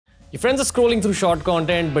Your friends are scrolling through short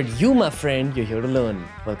content, but you, my friend, you're here to learn.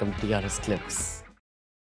 Welcome to TRS Clips.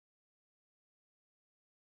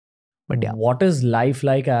 But yeah, What is life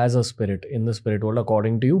like as a spirit in the spirit world,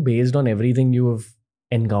 according to you, based on everything you have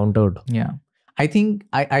encountered? yeah. I think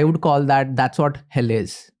I would call that's what hell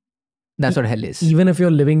is. That's what hell is. Even if you're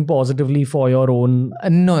living positively for your own...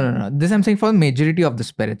 No. This I'm saying for the majority of the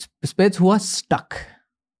spirits who are stuck.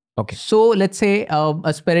 Okay. So let's say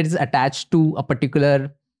a spirit is attached to a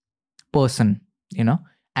particular person,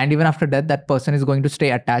 and even after death, that person is going to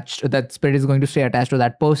stay attached. That spirit is going to stay attached to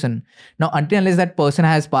that person. Now, until unless that person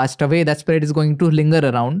has passed away, that spirit is going to linger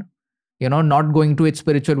around, not going to its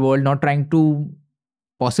spiritual world, not trying to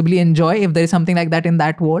possibly enjoy if there is something like that in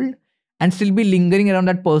that world, and still be lingering around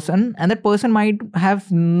that person. And that person might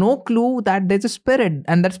have no clue that there's a spirit,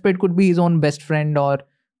 and that spirit could be his own best friend or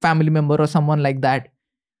family member or someone like that.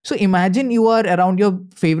 So imagine you are around your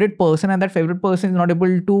favorite person and that favorite person is not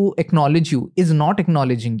able to acknowledge you, is not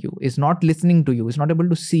acknowledging you, is not listening to you, is not able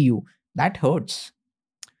to see you. That hurts.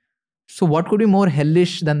 So what could be more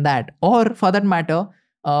hellish than that? Or for that matter,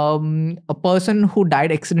 a person who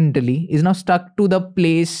died accidentally is now stuck to the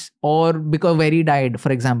place or because where he died,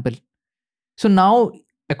 for example. So now,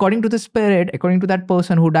 according to the spirit, according to that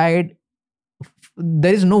person who died,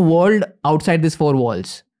 there is no world outside these four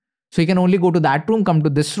walls. So you can only go to that room, come to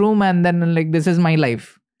this room, and then like, this is my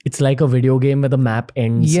life. It's like a video game where the map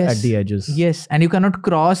ends at the edges. Yes. And you cannot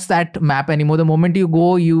cross that map anymore. The moment you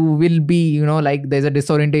go, you will be, like there's a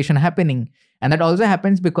disorientation happening. And that also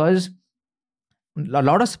happens because a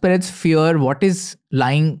lot of spirits fear what is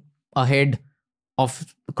lying ahead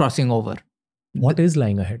of crossing over. What is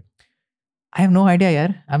lying ahead? I have no idea,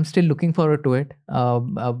 yeah. I'm still looking forward to it.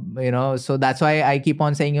 So that's why I keep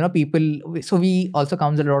on saying, people. So we also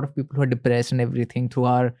counsel a lot of people who are depressed and everything through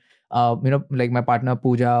our, like my partner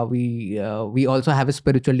Pooja. We also have a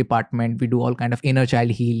spiritual department. We do all kind of inner child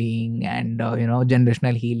healing and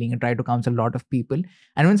generational healing and try to counsel a lot of people.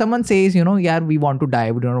 And when someone says, yeah, we want to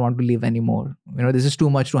die, we don't want to live anymore. This is too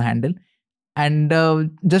much to handle. And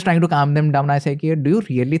just trying to calm them down, I say, do you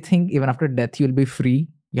really think even after death you'll be free?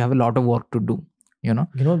 You have a lot of work to do,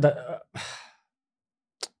 that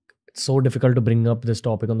it's so difficult to bring up this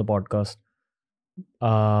topic on the podcast.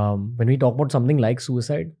 When we talk about something like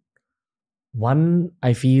suicide, one,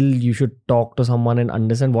 I feel you should talk to someone and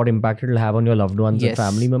understand what impact it will have on your loved ones and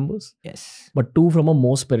family members. Yes. But two, from a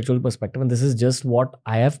more spiritual perspective, and this is just what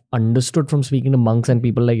I have understood from speaking to monks and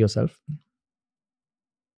people like yourself.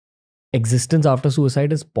 Existence after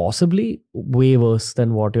suicide is possibly way worse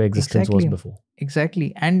than what your existence was before.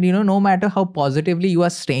 Exactly. And no matter how positively you are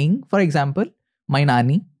staying, for example, my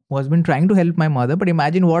Nani, who has been trying to help my mother, but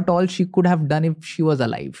imagine what all she could have done if she was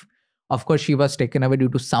alive. Of course, she was taken away due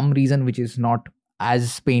to some reason which is not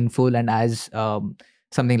as painful and as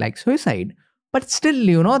something like suicide. But still,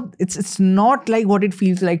 it's not like what it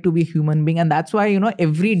feels like to be a human being. And that's why,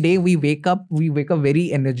 every day we wake up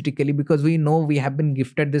very energetically because we know we have been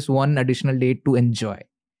gifted this one additional day to enjoy,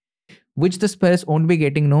 which the spirits won't be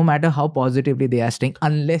getting no matter how positively they are staying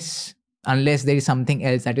unless there is something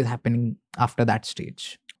else that is happening after that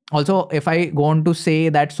stage. Also, if I go on to say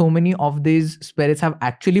that so many of these spirits have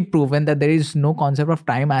actually proven that there is no concept of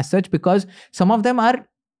time as such, because some of them are,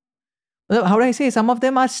 some of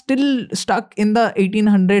them are still stuck in the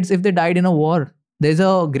 1800s if they died in a war. There's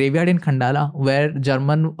a graveyard in Khandala where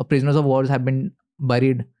German prisoners of war have been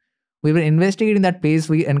buried. We were investigating that place.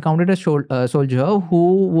 We encountered a soldier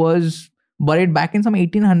who was buried back in some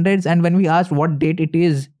 1800s. And when we asked what date it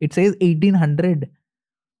is, it says 1800.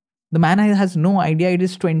 The man has no idea it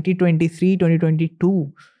is 2023,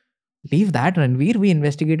 2022. Leave that, Ranveer. We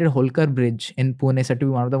investigated Holkar Bridge in Pune, said to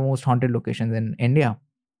be one of the most haunted locations in India.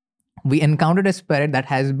 We encountered a spirit that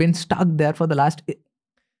has been stuck there from the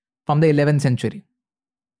 11th century.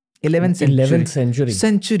 11th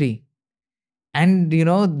century. And,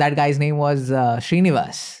 that guy's name was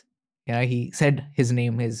Srinivas. He said his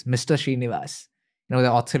name is Mr. Srinivas,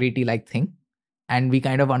 the authority like thing. And we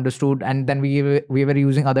kind of understood. And then we were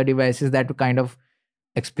using other devices that to kind of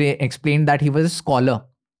explain that he was a scholar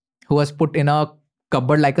who was put in a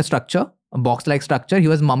cupboard-like a structure, a box-like structure. He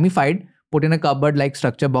was mummified, put in a cupboard-like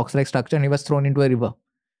structure, box-like structure, and he was thrown into a river.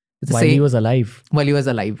 While he was alive? While he was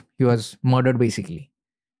alive. He was murdered, basically.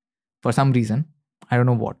 For some reason. I don't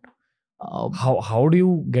know what. How do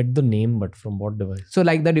you get the name, but from what device? So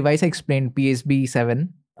like the device I explained, PSB7,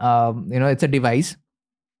 it's a device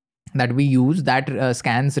that we use that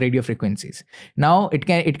scans radio frequencies. Now it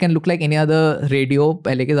can look like any other radio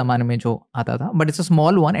pehle ke zamane mein jo aata tha, but it's a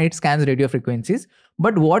small one and it scans radio frequencies.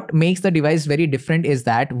 But what makes the device very different is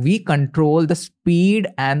that we control the speed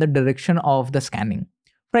and the direction of the scanning.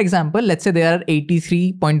 For example, let's say there are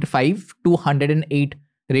 83.5 to 108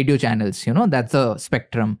 radio channels. That's the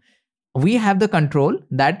spectrum. We have the control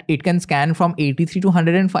that it can scan from 83 to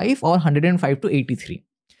 105 or 105 to 83.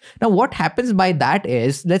 Now, what happens by that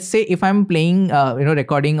is, let's say if I'm playing,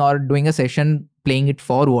 recording or doing a session, playing it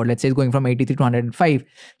forward, let's say it's going from 83 to 105.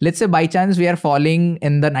 Let's say by chance we are falling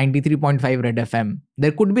in the 93.5 Red FM.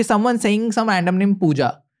 There could be someone saying some random name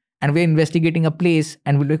Pooja, and we're investigating a place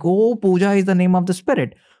and we're like, oh, Pooja is the name of the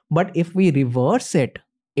spirit. But if we reverse it,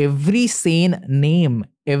 every sane name,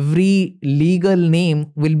 every legal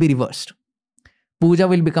name will be reversed. Pooja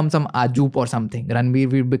will become some Ajup or something.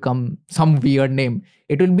 Ranveer will become some weird name.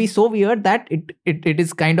 It will be so weird that it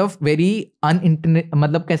is kind of very how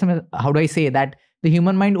do I say that? The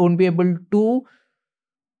human mind won't be able to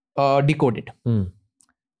decode it.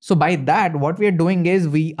 So by that, what we are doing is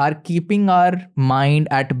we are keeping our mind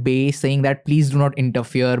at bay, saying that please do not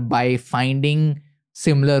interfere, by finding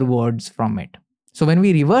similar words from it. So when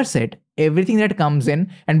we reverse it, everything that comes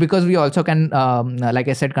in, and because we also can, like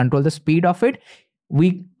I said, control the speed of it,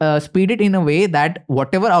 we speed it in a way that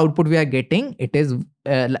whatever output we are getting, it is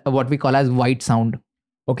what we call as white sound.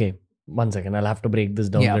 Okay, 1 second. I'll have to break this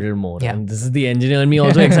down a little more. Yeah. And this is the engineer in me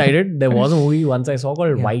also excited. There was a movie once I saw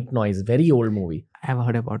called White Noise. Very old movie. I have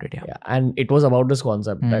heard about it, Yeah. And it was about this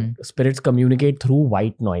concept that spirits communicate through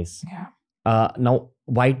white noise. Yeah. Now,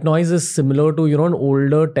 white noise is similar to, an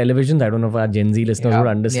older televisions. I don't know if our Gen Z listeners would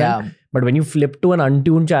understand. Yeah. But when you flip to an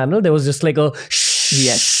untuned channel, there was just like a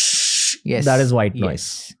Yes. That is white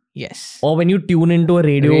noise. Yes. Or when you tune into a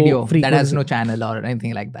radio frequency that has no channel or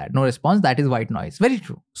anything like that, no response, that is white noise. Very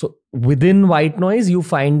true. So within white noise, you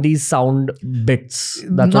find these sound bits.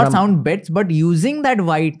 Not sound bits, but using that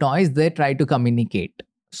white noise, they try to communicate.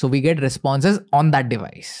 So we get responses on that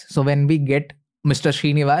device. So when we get Mr.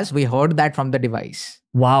 Srinivas, we heard that from the device.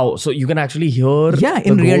 Wow. So you can actually hear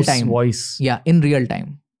in the real ghost's time. voice. Yeah, in real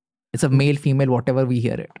time. It's a male, female, whatever we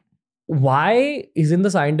hear it. Why isn't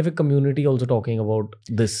the scientific community also talking about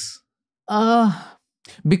this?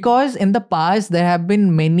 Because in the past, there have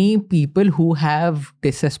been many people who have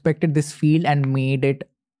disrespected this field and made it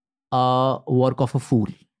a work of a fool.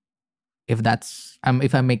 If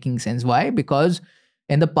I'm making sense. Why? Because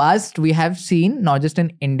in the past, we have seen, not just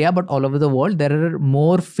in India, but all over the world, there are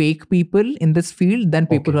more fake people in this field than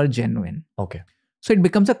people who are genuine. Okay. So it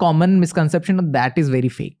becomes a common misconception that is very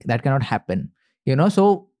fake. That cannot happen.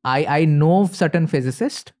 So I know certain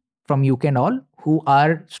physicists from UK and all who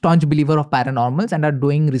are staunch believer of paranormals and are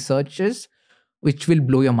doing researches which will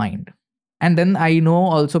blow your mind. And then I know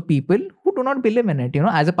also people who do not believe in it.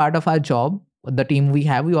 As a part of our job, the team we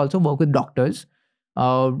have, we also work with doctors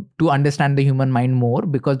to understand the human mind more,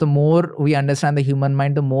 because the more we understand the human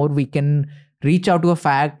mind, the more we can reach out to a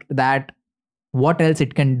fact that what else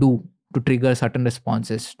it can do to trigger certain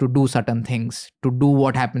responses, to do certain things, to do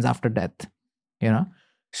what happens after death.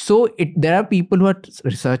 So there are people who are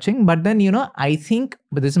researching, but then, I think,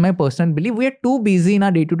 but this is my personal belief, we are too busy in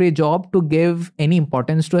our day-to-day job to give any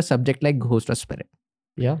importance to a subject like ghost or spirit.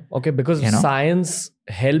 Yeah. Okay. Because science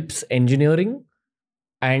helps engineering,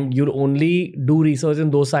 and you only do research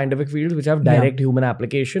in those scientific fields which have direct human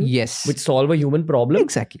application. Yes. Which solve a human problem.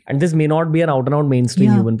 Exactly. And this may not be an out and out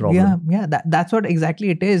mainstream human problem. Yeah. That's what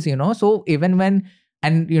exactly it is, So even when,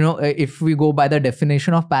 and if we go by the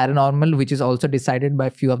definition of paranormal, which is also decided by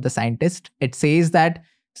a few of the scientists, it says that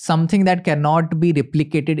something that cannot be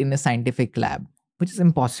replicated in a scientific lab, which is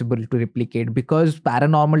impossible to replicate, because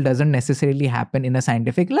paranormal doesn't necessarily happen in a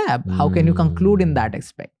scientific lab. How can you conclude in that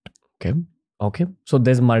aspect? Okay. So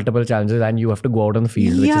there's multiple challenges and you have to go out on the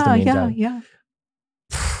field, which is the main challenge. Yeah.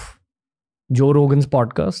 Joe Rogan's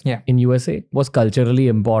podcast in USA was culturally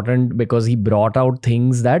important because he brought out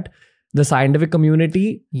things that the scientific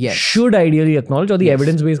community should ideally acknowledge, or the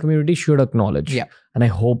evidence-based community should acknowledge. Yeah. And I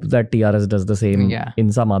hope that TRS does the same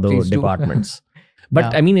in some other Please departments.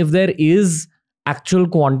 But I mean, if there is actual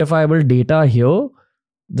quantifiable data here,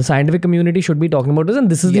 the scientific community should be talking about this, and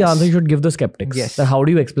this is the answer you should give the skeptics. Yes. So how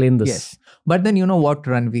do you explain this? Yes. But then, what,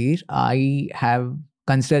 Ranveer, I have,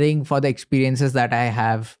 considering for the experiences that I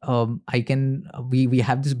have, we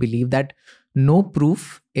have this belief that no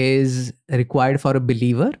proof is required for a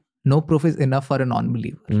believer. No proof is enough for a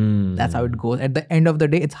non-believer. That's how it goes. At the end of the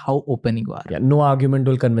day, it's how open you are. Yeah, no argument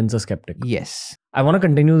will convince a skeptic. Yes. I want to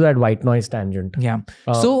continue that white noise tangent. Yeah.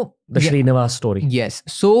 So the Srinivas story. Yes.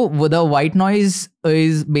 So the white noise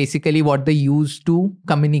is basically what they use to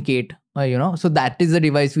communicate. So that is the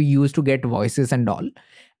device we use to get voices and all.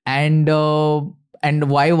 And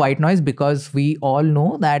why white noise? Because we all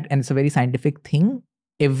know that, and it's a very scientific thing,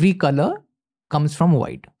 every color comes from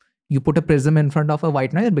white. You put a prism in front of a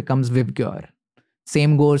white noise, it becomes Vibgyor.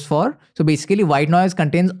 Same goes for, so basically white noise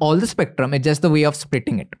contains all the spectrum. It's just the way of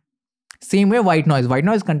splitting it. Same way white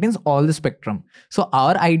noise contains all the spectrum. So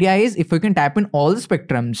our idea is, if we can tap in all the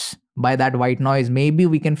spectrums by that white noise, maybe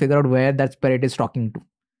we can figure out where that spirit is talking to.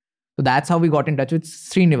 So that's how we got in touch with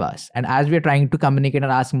Srinivas. And as we are trying to communicate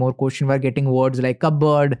and ask more questions, we're getting words like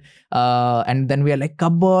cupboard. And then we are like,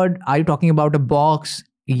 cupboard, are you talking about a box?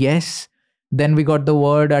 Yes. Then we got the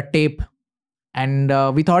word tape. And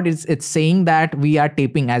we thought it's saying that we are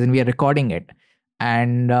taping, as in we are recording it.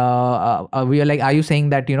 And we are like, are you saying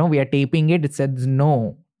that, we are taping it? It says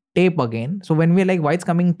no, tape again. So when we are like, why it's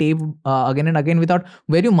coming tape again and again, we thought,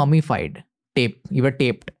 were you mummified? Tape, you were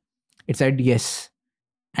taped. It said yes.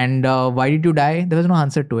 And why did you die? There was no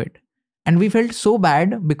answer to it. And we felt so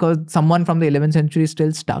bad because someone from the 11th century is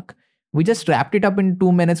still stuck. We just wrapped it up in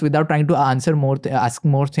 2 minutes without trying to ask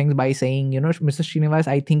more things by saying, Mr. Srinivas,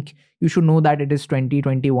 I think you should know that it is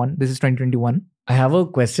 2021. This is 2021. I have a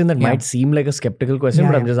question that might seem like a skeptical question,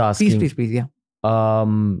 but I'm just asking. Please, yeah.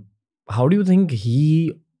 How do you think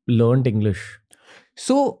he learned English?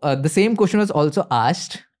 So the same question was also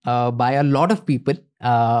asked by a lot of people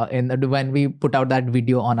when we put out that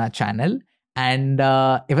video on our channel. And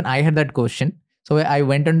even I had that question. So I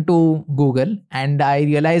went into Google and I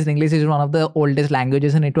realized English is one of the oldest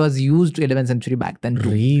languages and it was used 11th century back then too.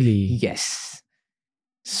 Really? Yes.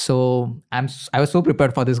 So I was so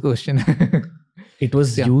prepared for this question. It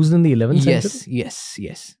was used in the 11th century?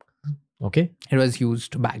 Yes. Okay. It was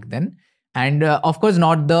used back then. And of course,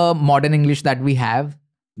 not the modern English that we have,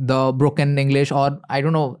 the broken English, or I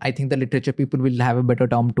don't know, I think the literature people will have a better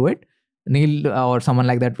term to it. Neil or someone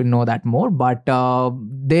like that will know that more, but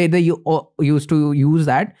they used to use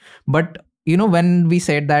that. But when we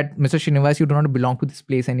said that, Mr. Srinivas, you do not belong to this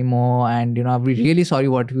place anymore, and we're really sorry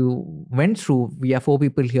what you went through. We are 4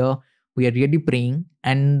 people here. We are really praying,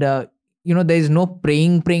 and there is no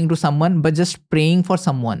praying to someone, but just praying for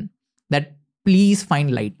someone that please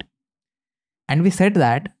find light. And we said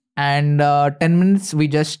that, and 10 minutes we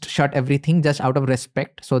just shut everything just out of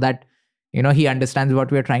respect, so that he understands what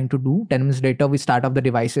we are trying to do. 10 minutes later, we start up the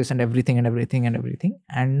devices and everything.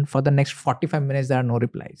 And for the next 45 minutes, there are no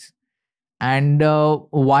replies. And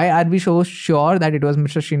why are we so sure that it was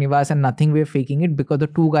Mr. Srinivas and nothing we're faking it? Because the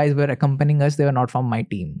 2 guys were accompanying us. They were not from my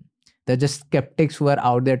team. They're just skeptics who are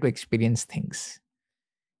out there to experience things.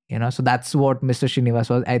 So that's what Mr. Srinivas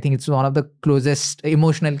was. I think it's one of the closest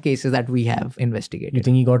emotional cases that we have investigated. You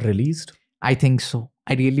think he got released? I think so.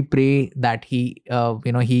 I really pray that he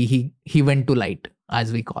went to light,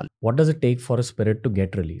 as we call it. What does it take for a spirit to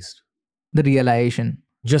get released? The realization.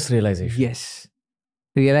 Just realization. Yes.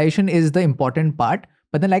 Realization is the important part.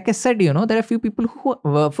 But then, like I said, there are a few people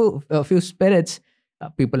a few spirits,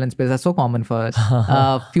 people and spirits are so common for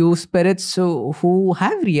us. Few spirits who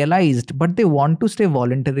have realized, but they want to stay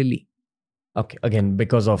voluntarily. Okay, again,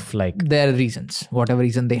 because of their reasons, whatever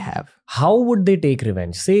reason they have. How would they take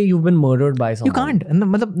revenge? Say you've been murdered by someone. You can't. And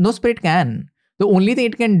no spirit can. The only thing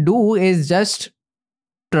it can do is just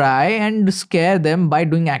try and scare them by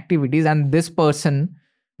doing activities, and this person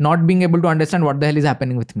not being able to understand what the hell is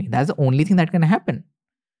happening with me. That's the only thing that can happen.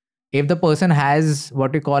 If the person has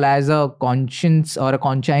what we call as a conscience or a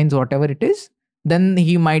conscience, whatever it is, then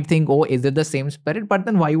he might think, oh, is it the same spirit? But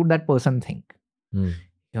then why would that person think?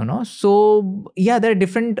 So there are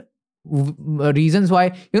different reasons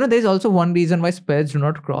why. There's also one reason why spirits do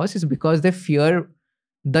not cross is because they fear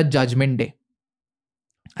the judgment day.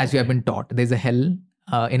 As we have been taught, there's a hell.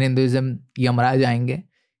 In Hinduism, Yamaraj aayenge.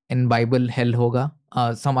 In Bible, hell hoga.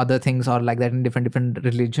 Some other things are like that in different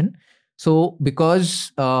religion. So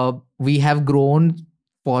because we have grown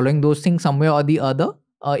following those things somewhere or the other,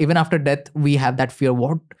 even after death, we have that fear.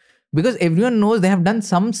 What? Because everyone knows they have done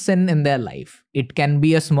some sin in their life. It can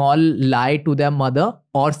be a small lie to their mother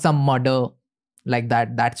or some murder, like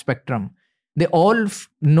that spectrum. They all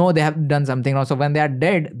know they have done something wrong. So when they are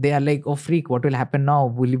dead, they are like, oh freak, what will happen now?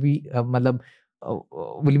 Will we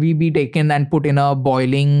be taken and put in a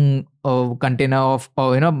boiling container of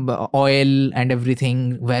oil and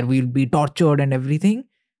everything, where we'll be tortured and everything?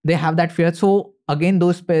 They have that fear. So again,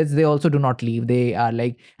 those spirits, they also do not leave. They are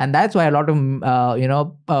and that's why a lot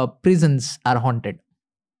of prisons are haunted.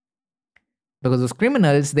 Because those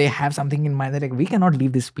criminals, they have something in mind. They're like, we cannot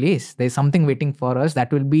leave this place. There's something waiting for us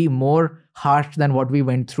that will be more harsh than what we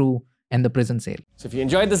went through in the prison cell. So if you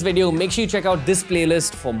enjoyed this video, make sure you check out this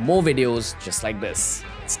playlist for more videos just like this.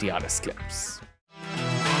 It's TRS Clips.